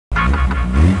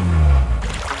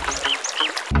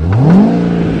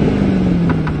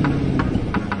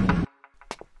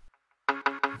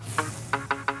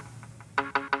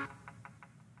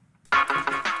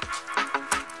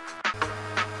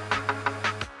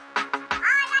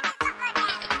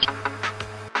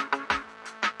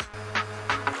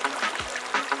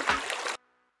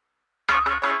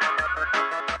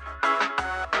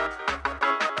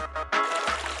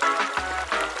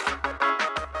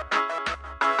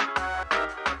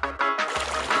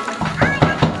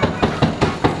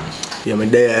Yeah, me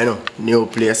there, you know. New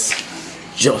place.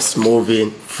 Just moving.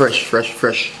 Fresh.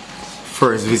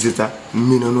 First visitor.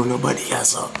 Me no know nobody here,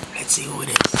 so let's see who it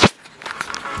is.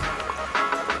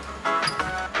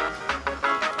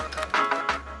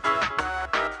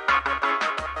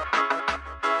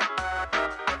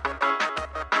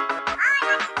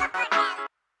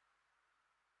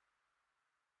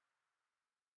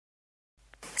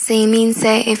 So you mean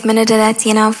say if me no do that,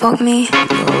 you know, fuck me? No,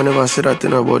 I never said that, you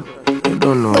know, but I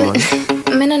don't know, man.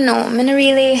 Me no know, me no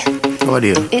really. What do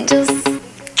you?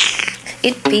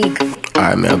 It big.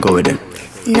 Alright, me I'll go with it.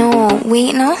 No,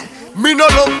 wait, no. Me no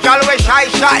love y'all we shy.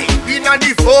 Inna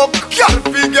the folk, y'all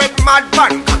fi get mad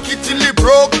man, cocky till it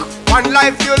broke. One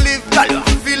life you live, y'all you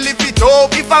fi live it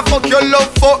up. If I fuck your love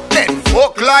fuck, then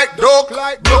fuck like dog. Broke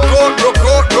out. Dash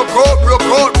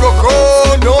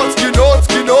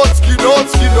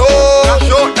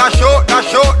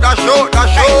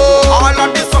out. All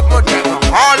of this up with them.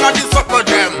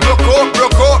 Broke out.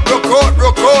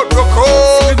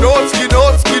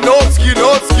 Skin out.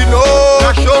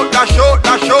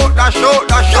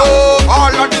 Dash out.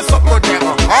 All of this up with them.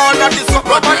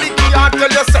 Nobody can't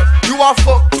tell you say you are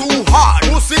fuck too hard.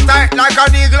 Pussy tight like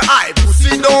an eagle eye.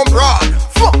 Pussy down broad.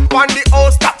 Fuck on the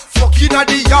house top. Fucking at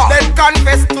the yard. Then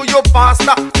confess to your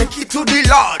pastor. Take it to the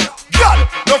Lord. Girl,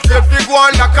 no fear fi go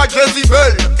on like a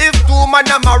Jezebel. If two man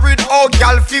are married, oh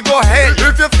girl fi go hell.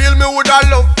 If you feel me with a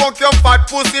love, fuck your fat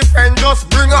pussy friend, just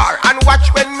bring her. And watch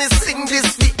when me sing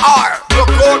this we are. Broke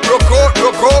out.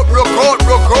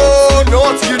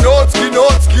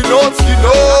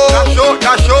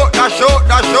 Dash out.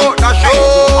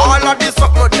 All of this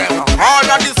up with them.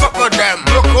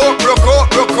 Broke out. Dash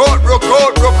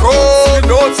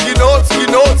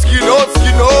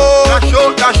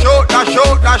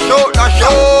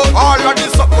out.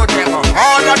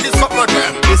 All of this up with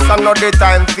them. This another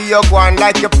time for you go on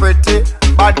like you pretty.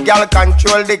 Bad girl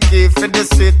control the key for the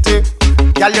city.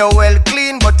 Girl you well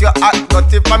clean but you act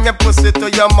dirty. From your pussy to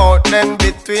your mouth then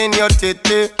between your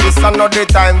titty. This another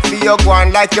time for you go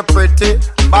on like you pretty.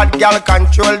 Bad girl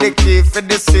control the key for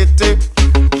the city.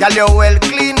 Girl you well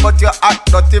clean but you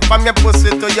act dirty. From your pussy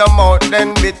to your mouth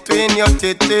then between your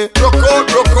titty. Broke out.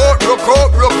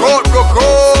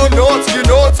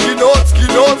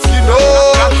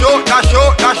 Dash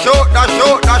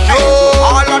out.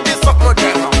 All of this up with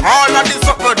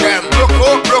them.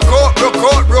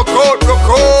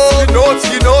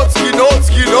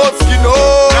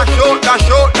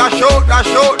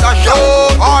 Dash out.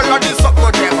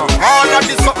 All of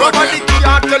this up with them. Nobody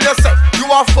can't tell you say you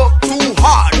are fuck too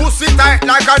hard. Pussy tight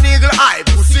like an eagle eye.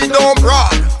 Pussy down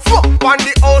broad. Fuck on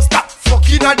the house top.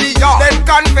 Fucking at the yard. Then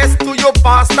confess to your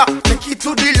pastor. Take it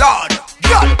to the Lord.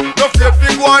 Girl, no fear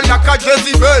fi go on like a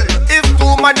Jezebel. If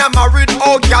two man are married,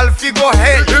 oh girl fi go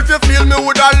hell. If you feel me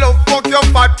with a love, fuck your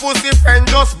fat pussy friend,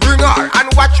 just bring her. And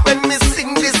watch when me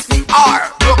sing this we are.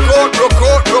 Broke out. Dash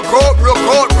out.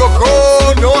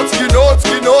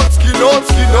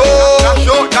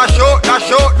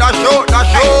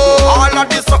 All of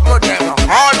this up with them.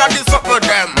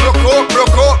 Broke out.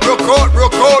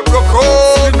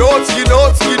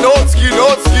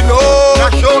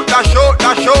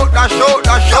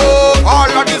 Dash out.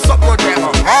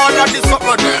 All of this up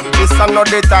with them. This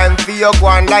another time for you go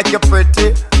on like you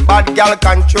pretty. Bad girl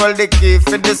control the key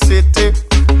for the city.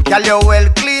 Girl you well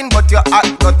clean but you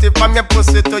act dirty. From your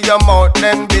pussy to your mouth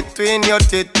then between your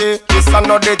titty. This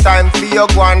another time for you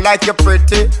go on like you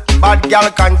pretty. Bad girl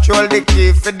control the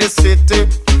key for the city.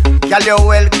 Girl you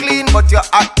well clean but you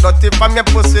act dirty. From your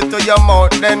pussy to your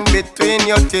mouth then between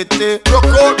your titty. Broke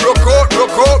out.